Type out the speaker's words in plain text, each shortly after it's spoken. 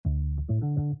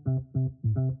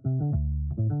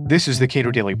This is the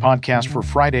Cato Daily Podcast for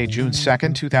Friday, June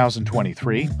 2nd,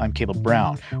 2023. I'm Caleb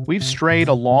Brown. We've strayed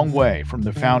a long way from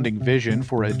the founding vision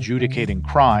for adjudicating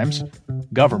crimes.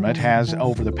 Government has,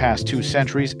 over the past 2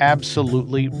 centuries,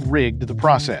 absolutely rigged the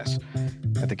process.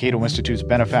 At the Cato Institute's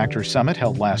Benefactor Summit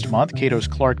held last month, Cato's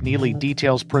Clark Neely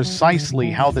details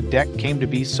precisely how the deck came to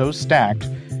be so stacked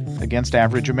against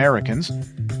average Americans,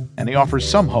 and he offers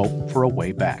some hope for a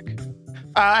way back.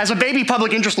 As a baby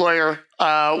public interest lawyer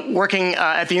working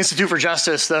at the Institute for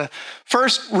Justice, the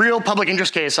first real public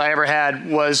interest case I ever had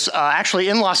was actually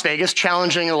in Las Vegas,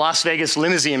 challenging a Las Vegas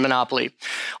limousine monopoly.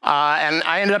 And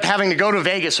I ended up having to go to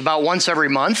Vegas about once every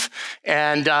month.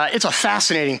 And it's a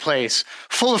fascinating place,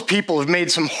 full of people who've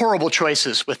made some horrible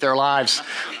choices with their lives.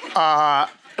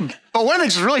 But one of the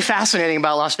things that's really fascinating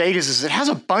about Las Vegas is it has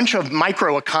a bunch of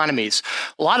microeconomies.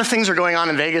 A lot of things are going on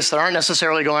in Vegas that aren't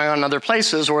necessarily going on in other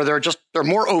places, or they're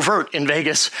more overt in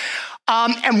Vegas.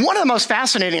 And one of the most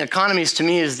fascinating economies to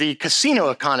me is the casino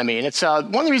economy. And it's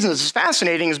one of the reasons it's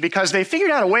fascinating is because they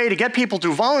figured out a way to get people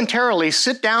to voluntarily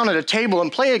sit down at a table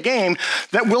and play a game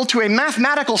that will, to a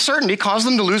mathematical certainty, cause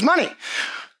them to lose money.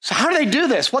 So how do they do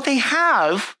this? What they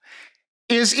have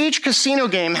is each casino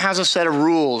game has a set of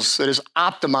rules that is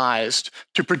optimized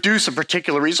to produce a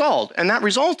particular result. And that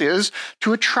result is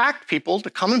to attract people to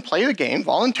come and play the game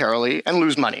voluntarily and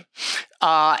lose money.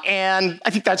 And I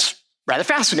think that's rather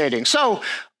fascinating. So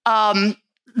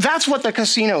that's what the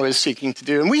casino is seeking to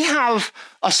do. And we have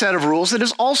a set of rules that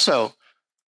is also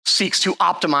seeks to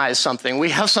optimize something. We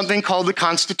have something called the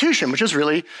Constitution, which is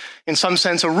really, in some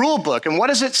sense, a rule book. And what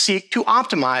does it seek to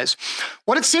optimize?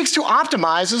 What it seeks to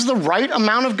optimize is the right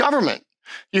amount of government.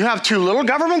 You have too little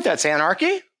government, that's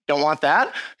anarchy. Don't want that.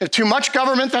 You have too much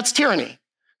government, that's tyranny.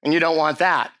 And you don't want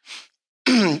that.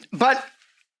 But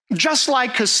just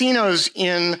like casinos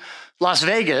in Las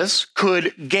Vegas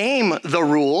could game the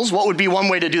rules. What would be one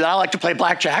way to do that? I like to play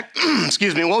blackjack.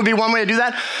 Excuse me. What would be one way to do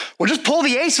that? Well, just pull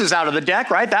the aces out of the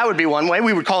deck, right? That would be one way.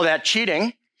 We would call that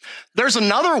cheating. There's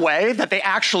another way that they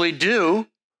actually do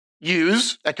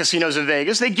use at casinos in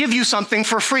Vegas. They give you something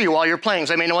for free while you're playing. Does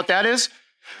anybody know what that is?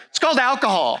 It's called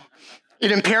alcohol.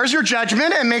 It impairs your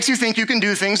judgment and makes you think you can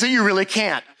do things that you really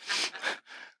can't,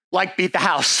 like beat the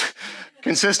house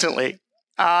consistently.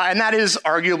 And that is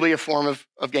arguably a form of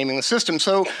gaming the system.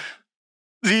 So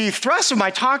the thrust of my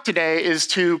talk today is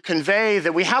to convey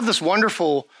that we have this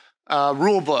wonderful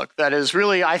rule book that is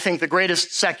really, I think, the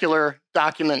greatest secular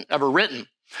document ever written.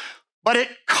 But it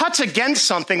cuts against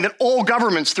something that all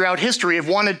governments throughout history have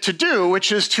wanted to do,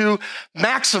 which is to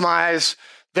maximize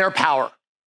their power,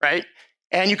 right?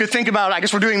 And you could think about, I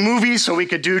guess we're doing movies, so we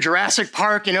could do Jurassic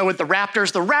Park, with the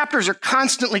raptors. The raptors are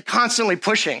constantly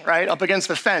pushing, right, up against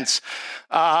the fence.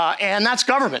 And that's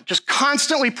government, just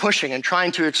constantly pushing and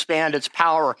trying to expand its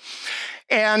power.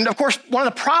 And of course, one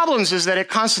of the problems is that a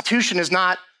constitution is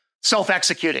not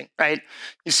self-executing, right?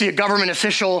 You see a government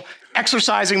official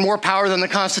exercising more power than the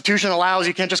Constitution allows.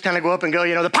 You can't just kind of go up and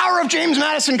go, the power of James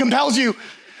Madison compels you.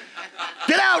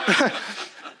 Get out.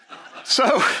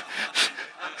 So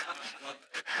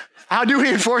how do we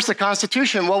enforce the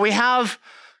Constitution? Well, we have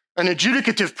an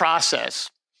adjudicative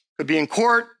process. Could be in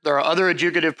court. There are other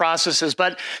adjudicative processes,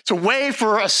 but it's a way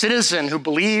for a citizen who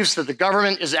believes that the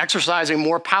government is exercising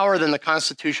more power than the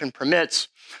Constitution permits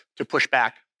to push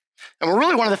back. And we're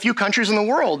really one of the few countries in the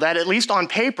world that, at least on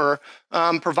paper,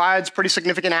 provides pretty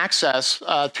significant access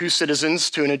to citizens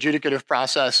to an adjudicative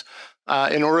process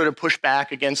in order to push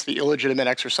back against the illegitimate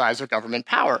exercise of government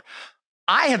power.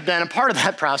 I have been a part of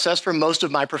that process for most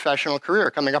of my professional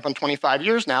career, coming up on 25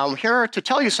 years now. I'm here to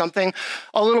tell you something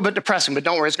a little bit depressing, but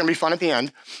don't worry, it's going to be fun at the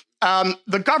end.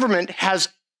 The government has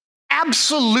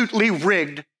absolutely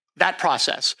rigged that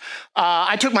process.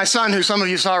 I took my son, who some of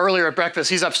you saw earlier at breakfast,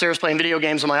 he's upstairs playing video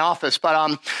games in my office,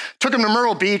 but took him to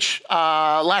Myrtle Beach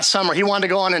last summer. He wanted to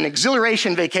go on an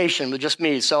exhilaration vacation with just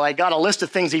me, so I got a list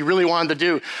of things he really wanted to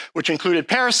do, which included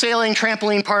parasailing,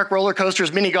 trampoline park, roller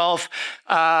coasters, mini golf,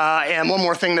 and one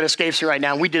more thing that escapes me right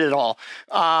now. We did it all.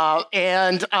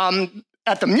 And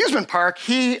at the amusement park,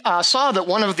 he saw that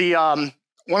one of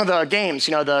the games,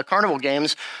 the carnival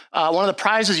games, one of the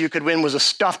prizes you could win was a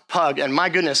stuffed pug. And my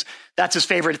goodness, that's his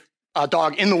favorite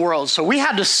dog in the world. So we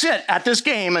had to sit at this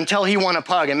game until he won a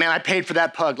pug. And man, I paid for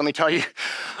that pug, let me tell you.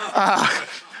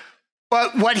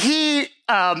 But what he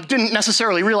didn't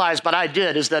necessarily realize, but I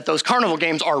did, is that those carnival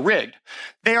games are rigged.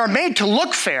 They are made to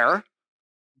look fair,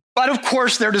 but of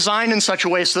course they're designed in such a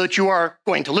way so that you are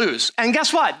going to lose. And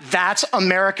guess what? That's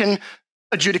American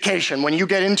adjudication. When you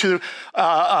get into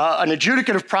an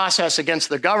adjudicative process against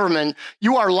the government,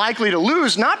 you are likely to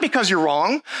lose, not because you're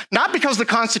wrong, not because the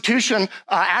Constitution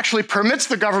actually permits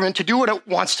the government to do what it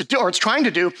wants to do, or it's trying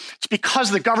to do. It's because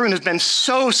the government has been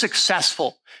so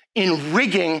successful in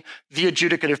rigging the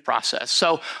adjudicative process.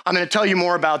 So I'm going to tell you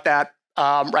more about that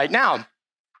right now.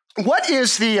 What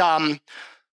is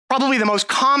probably the most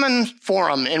common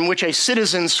forum in which a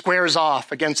citizen squares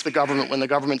off against the government when the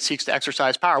government seeks to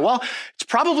exercise power? Well, it's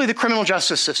probably the criminal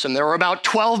justice system. There were about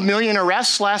 12 million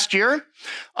arrests last year,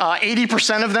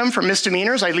 80% of them for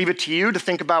misdemeanors. I leave it to you to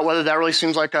think about whether that really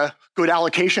seems like a good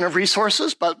allocation of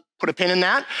resources, but put a pin in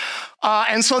that.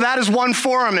 And so that is one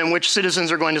forum in which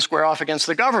citizens are going to square off against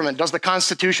the government. Does the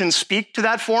Constitution speak to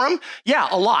that forum? Yeah,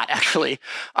 a lot, actually.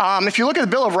 If you look at the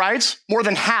Bill of Rights, more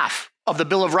than half of the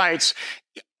Bill of Rights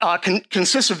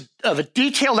consists of a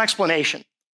detailed explanation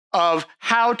of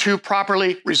how to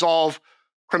properly resolve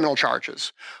criminal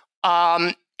charges.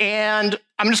 And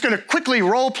I'm just going to quickly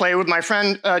role play with my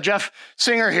friend Jeff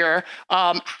Singer here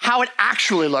how it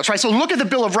actually looks. Right. So look at the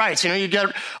Bill of Rights. You get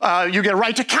a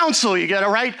right to counsel. You get a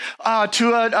right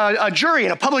to a jury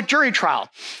in a public jury trial.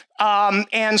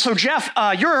 And so Jeff,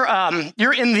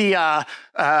 you're in the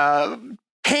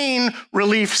pain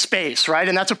relief space, right?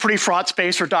 And that's a pretty fraught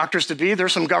space for doctors to be.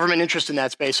 There's some government interest in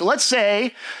that space. So let's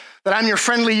say that I'm your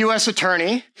friendly U.S.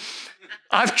 attorney.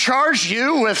 I've charged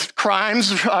you with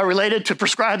crimes related to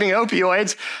prescribing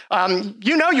opioids.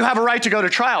 You know you have a right to go to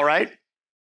trial, right?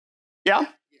 Yeah?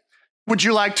 Would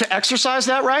you like to exercise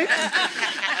that right?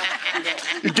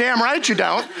 You're damn right you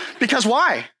don't. Because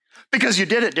why? Because you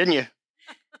did it, didn't you?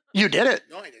 You did it.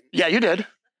 No, I didn't. Yeah, you did.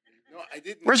 No, I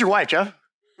didn't. Where's your wife, Jeff?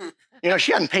 You know,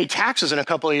 she hadn't paid taxes in a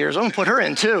couple of years. I'm going to put her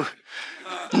in, too.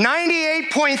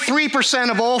 98.3%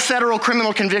 of all federal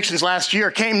criminal convictions last year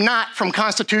came not from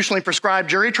constitutionally prescribed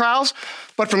jury trials,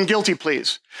 but from guilty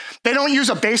pleas. They don't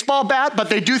use a baseball bat, but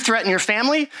they do threaten your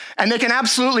family, and they can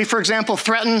absolutely, for example,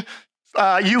 threaten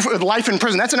you with life in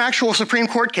prison. That's an actual Supreme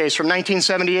Court case from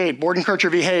 1978, Bordenkircher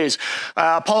v. Hayes.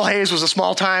 Paul Hayes was a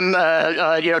small-time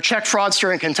check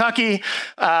fraudster in Kentucky.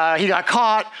 He got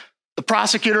caught. The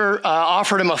prosecutor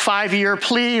offered him a 5-year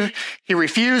plea. He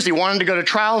refused. He wanted to go to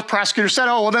trial. The prosecutor said,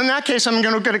 oh, well, then in that case, I'm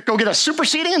going to go get a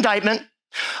superseding indictment.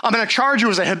 I'm going to charge you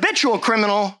as a habitual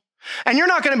criminal, and you're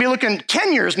not going to be looking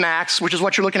 10 years max, which is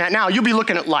what you're looking at now. You'll be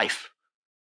looking at life.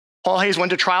 Paul Hayes went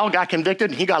to trial, got convicted,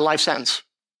 and he got a life sentence.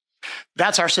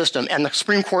 That's our system, and the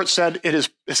Supreme Court says it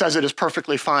is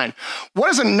perfectly fine. What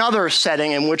is another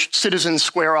setting in which citizens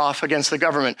square off against the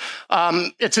government?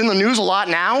 It's in the news a lot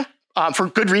now. For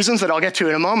good reasons that I'll get to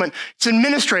in a moment. It's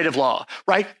administrative law,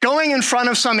 right? Going in front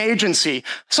of some agency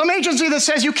that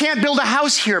says you can't build a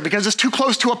house here because it's too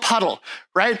close to a puddle,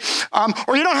 right?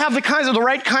 Or you don't have the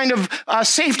right kind of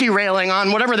safety railing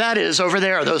on whatever that is over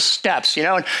there, those steps, you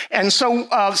know? And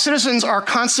so citizens are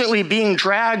constantly being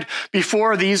dragged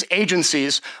before these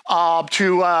agencies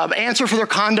to answer for their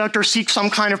conduct or seek some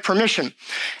kind of permission.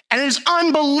 And it is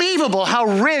unbelievable how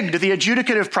rigged the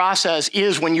adjudicative process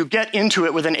is when you get into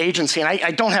it with an agency. And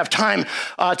I don't have time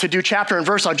to do chapter and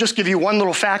verse. I'll just give you one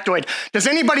little factoid. Does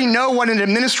anybody know what an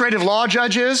administrative law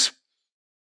judge is?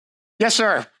 Yes,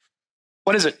 sir.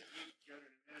 What is it?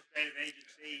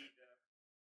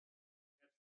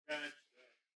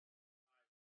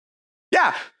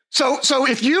 Yeah. So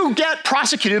if you get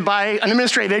prosecuted by an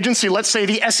administrative agency, let's say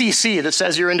the SEC, that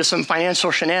says you're into some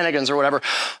financial shenanigans or whatever,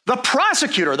 the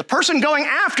prosecutor, the person going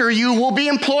after you, will be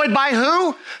employed by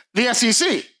who? The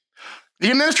SEC. The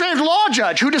administrative law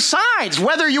judge who decides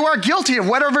whether you are guilty of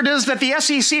whatever it is that the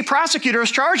SEC prosecutor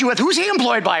has charged you with. Who's he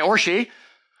employed by, or she?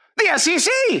 The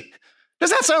SEC.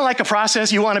 Does that sound like a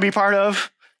process you want to be part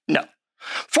of? No.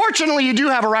 Fortunately, you do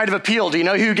have a right of appeal. Do you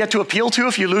know who you get to appeal to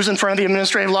if you lose in front of the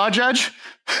administrative law judge?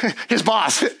 His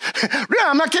boss. Yeah,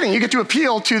 I'm not kidding. You get to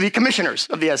appeal to the commissioners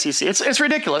of the SEC. It's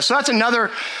ridiculous. So that's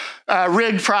another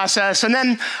rigged process. And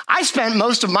then I spent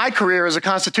most of my career as a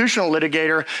constitutional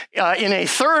litigator in a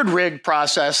third rigged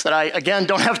process that I, again,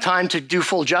 don't have time to do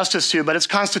full justice to, but it's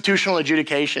constitutional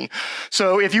adjudication.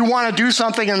 So if you want to do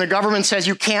something and the government says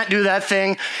you can't do that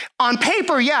thing, on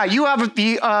paper, yeah, you have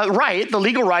the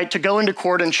legal right to go into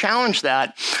court and challenge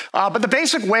that. But the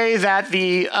basic way that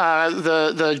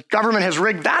the government has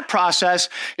rigged that process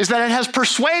is that it has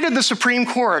persuaded the Supreme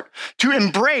Court to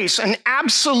embrace an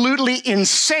absolutely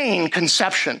insane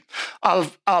conception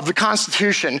of the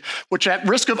Constitution, which at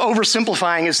risk of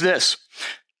oversimplifying is this.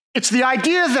 It's the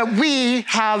idea that we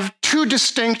have two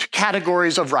distinct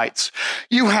categories of rights.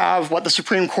 You have what the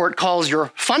Supreme Court calls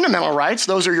your fundamental rights.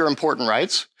 Those are your important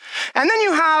rights. And then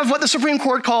you have what the Supreme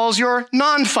Court calls your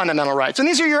non-fundamental rights. And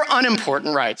these are your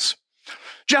unimportant rights.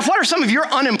 Jeff, what are some of your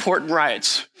unimportant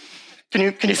rights? Can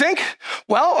you think?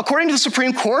 Well, according to the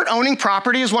Supreme Court, owning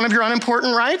property is one of your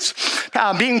unimportant rights.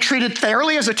 Being treated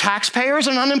fairly as a taxpayer is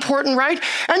an unimportant right.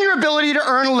 And your ability to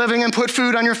earn a living and put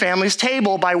food on your family's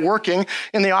table by working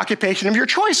in the occupation of your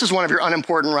choice is one of your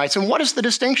unimportant rights. And what is the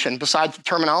distinction besides the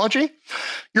terminology?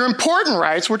 Your important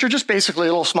rights, which are just basically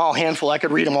a little small handful, I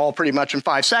could read them all pretty much in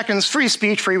 5 seconds, free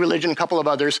speech, free religion, a couple of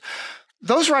others,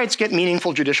 those rights get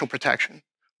meaningful judicial protection.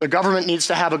 The government needs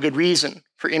to have a good reason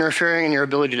for interfering in your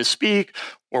ability to speak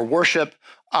or worship.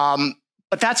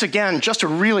 But that's, again, just a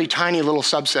really tiny little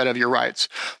subset of your rights.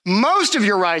 Most of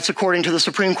your rights, according to the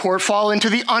Supreme Court, fall into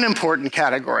the unimportant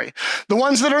category, the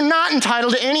ones that are not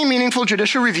entitled to any meaningful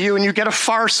judicial review, and you get a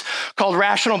farce called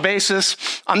rational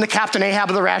basis. I'm the Captain Ahab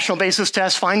of the rational basis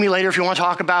test. Find me later if you want to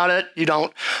talk about it. You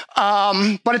don't.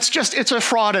 But it's a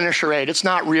fraud and a charade. It's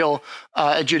not real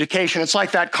adjudication. It's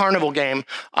like that carnival game.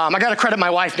 I got to credit my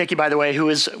wife, Nikki, by the way, who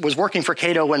was working for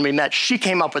Cato when we met. She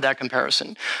came up with that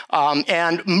comparison.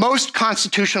 And most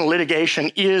constitutional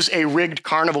litigation is a rigged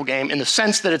carnival game in the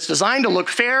sense that it's designed to look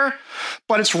fair,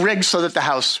 but it's rigged so that the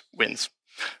house wins.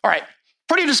 All right,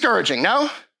 pretty discouraging,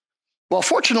 no? Well,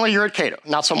 fortunately, you're at Cato,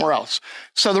 not somewhere else.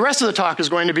 So the rest of the talk is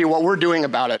going to be what we're doing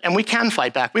about it. And we can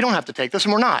fight back. We don't have to take this,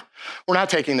 and we're not. We're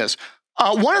not taking this.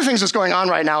 One of the things that's going on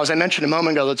right now, as I mentioned a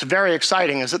moment ago, that's very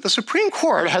exciting, is that the Supreme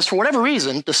Court has, for whatever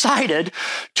reason, decided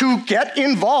to get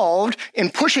involved in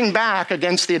pushing back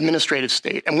against the administrative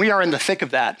state. And we are in the thick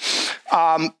of that.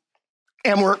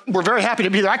 And we're very happy to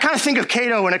be there. I kind of think of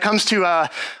Cato when it comes to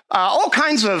all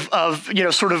kinds of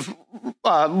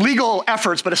legal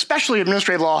efforts, but especially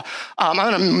administrative law. I'm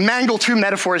going to mangle 2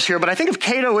 metaphors here, but I think of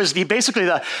Cato as basically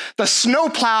the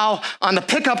snowplow on the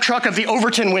pickup truck of the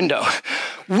Overton window.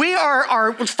 We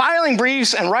are filing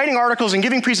briefs and writing articles and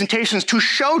giving presentations to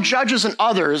show judges and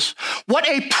others what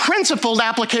a principled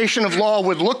application of law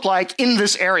would look like in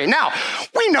this area. Now,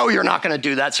 we know you're not going to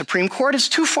do that, Supreme Court. It's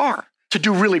too far to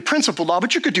do really principled law,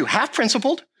 but you could do half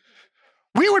principled.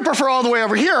 We would prefer all the way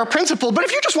over here, principled, but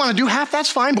if you just want to do half, that's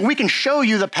fine, but we can show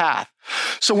you the path.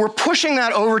 So we're pushing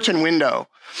that Overton window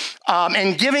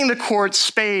and giving the court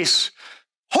space,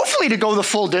 hopefully to go the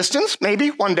full distance, maybe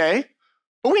one day,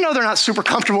 but we know they're not super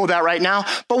comfortable with that right now.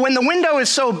 But when the window is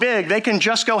so big, they can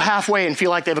just go halfway and feel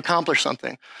like they've accomplished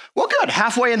something. Well, good,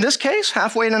 halfway in this case,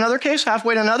 halfway in another case,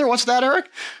 halfway in another. What's that, Eric?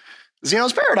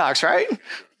 Zeno's paradox, right?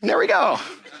 There we go.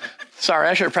 Sorry,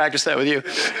 I should have practiced that with you.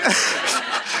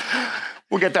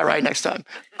 We'll get that right next time.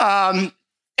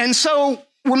 And so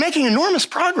we're making enormous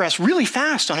progress really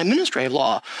fast on administrative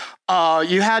law.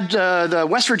 You had the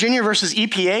West Virginia versus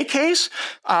EPA case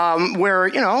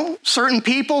where, certain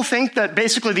people think that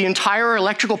basically the entire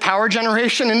electrical power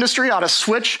generation industry ought to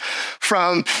switch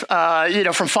from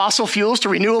fossil fuels to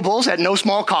renewables at no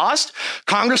small cost.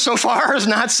 Congress so far has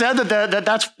not said that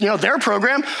that's their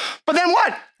program. But then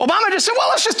what? Obama just said, well,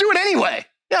 let's just do it anyway.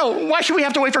 Why should we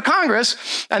have to wait for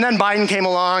Congress? And then Biden came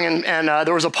along, and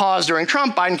there was a pause during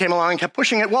Trump. Biden came along and kept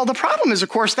pushing it. Well, the problem is, of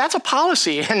course, that's a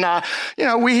policy. And,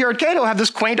 we here at Cato have this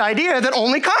quaint idea that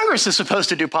only Congress is supposed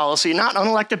to do policy, not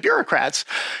unelected bureaucrats.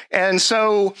 And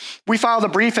so we filed a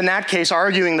brief in that case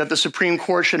arguing that the Supreme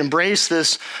Court should embrace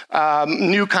this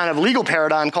new kind of legal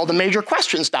paradigm called the major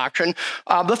questions doctrine,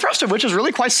 the thrust of which is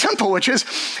really quite simple, which is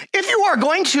if you are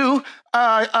going to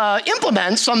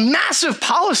implement some massive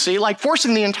policy like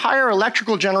forcing the entire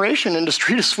electrical generation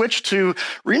industry to switch to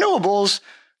renewables,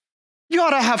 you ought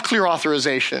to have clear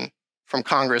authorization from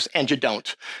Congress, and you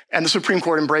don't. And the Supreme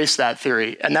Court embraced that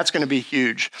theory, and that's going to be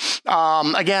huge.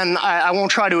 Again, I won't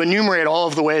try to enumerate all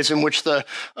of the ways in which the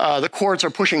courts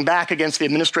are pushing back against the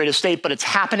administrative state, but it's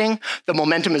happening. The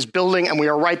momentum is building, and we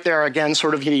are right there again,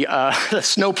 sort of the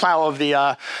snowplow of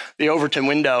the Overton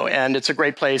window, and it's a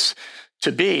great place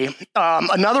to be.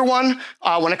 Another one,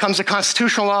 when it comes to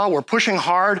constitutional law, we're pushing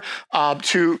hard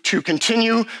to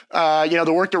continue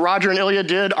the work that Roger and Ilya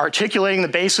did, articulating the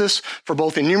basis for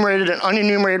both enumerated and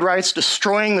unenumerated rights,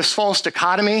 destroying this false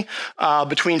dichotomy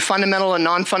between fundamental and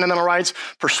non-fundamental rights,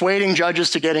 persuading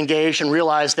judges to get engaged and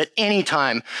realize that any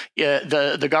time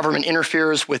the government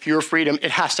interferes with your freedom, it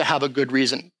has to have a good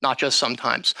reason, not just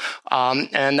sometimes.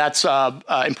 And that's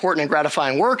important and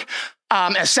gratifying work.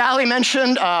 As Sally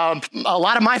mentioned, a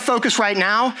lot of my focus right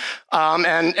now,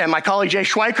 and my colleague Jay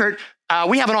Schweikert,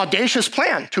 we have an audacious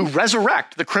plan to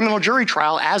resurrect the criminal jury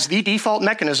trial as the default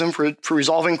mechanism for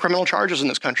resolving criminal charges in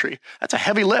this country. That's a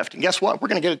heavy lift, and guess what? We're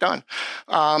going to get it done.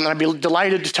 And I'd be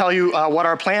delighted to tell you what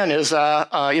our plan is,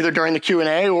 either during the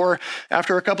Q&A or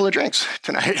after a couple of drinks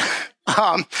tonight.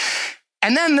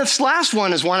 And then this last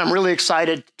one is one I'm really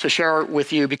excited to share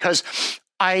with you because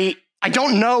I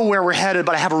don't know where we're headed,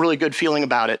 but I have a really good feeling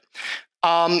about it.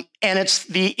 And it's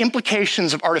the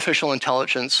implications of artificial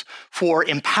intelligence for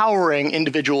empowering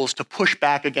individuals to push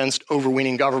back against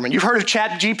overweening government. You've heard of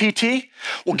ChatGPT?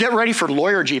 Well, get ready for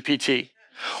Lawyer GPT.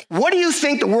 What do you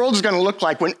think the world is going to look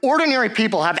like when ordinary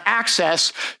people have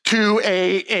access to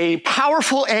a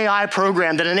powerful AI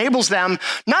program that enables them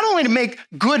not only to make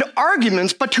good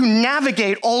arguments, but to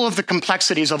navigate all of the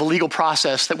complexities of a legal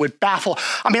process that would baffle?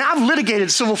 I mean, I've litigated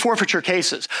civil forfeiture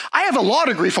cases. I have a law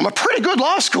degree from a pretty good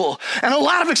law school and a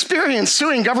lot of experience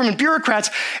suing government bureaucrats,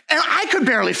 and I could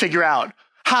barely figure out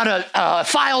how to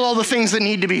file all the things that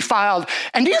need to be filed.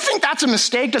 And do you think that's a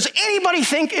mistake? Does anybody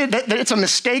think that it's a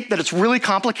mistake, that it's really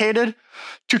complicated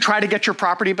to try to get your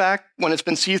property back when it's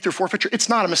been seized through forfeiture? It's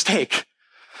not a mistake.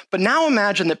 But now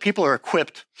imagine that people are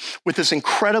equipped with this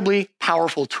incredibly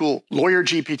powerful tool, Lawyer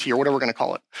GPT, or whatever we're going to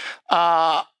call it.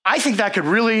 I think that could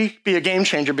really be a game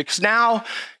changer, because now,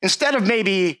 instead of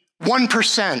maybe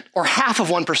 1% or half of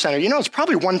 1%, or it's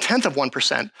probably 1/10 of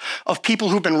 1% of people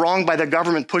who've been wronged by the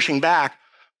government pushing back,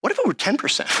 what if it were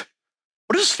 10%?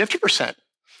 What if it's 50%?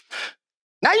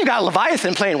 Now you got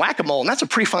Leviathan playing whack-a-mole, and that's a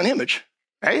pretty fun image,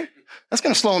 right? That's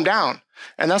going to slow them down,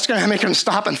 and that's going to make them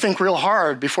stop and think real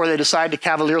hard before they decide to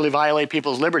cavalierly violate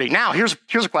people's liberty. Now, here's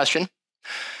a question.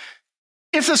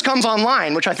 If this comes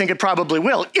online, which I think it probably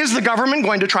will, is the government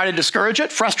going to try to discourage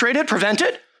it, frustrate it, prevent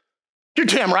it? You're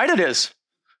damn right it is.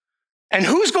 And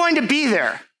who's going to be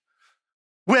there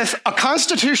with a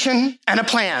constitution and a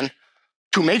plan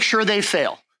to make sure they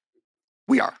fail?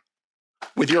 We are,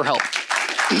 with your help.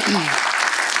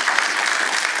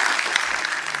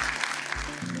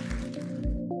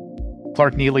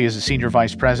 Clark Neely is a senior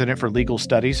vice president for legal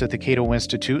studies at the Cato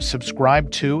Institute.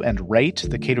 Subscribe to and rate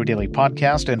the Cato Daily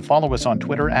Podcast, and follow us on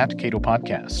Twitter @Cato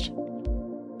Podcast.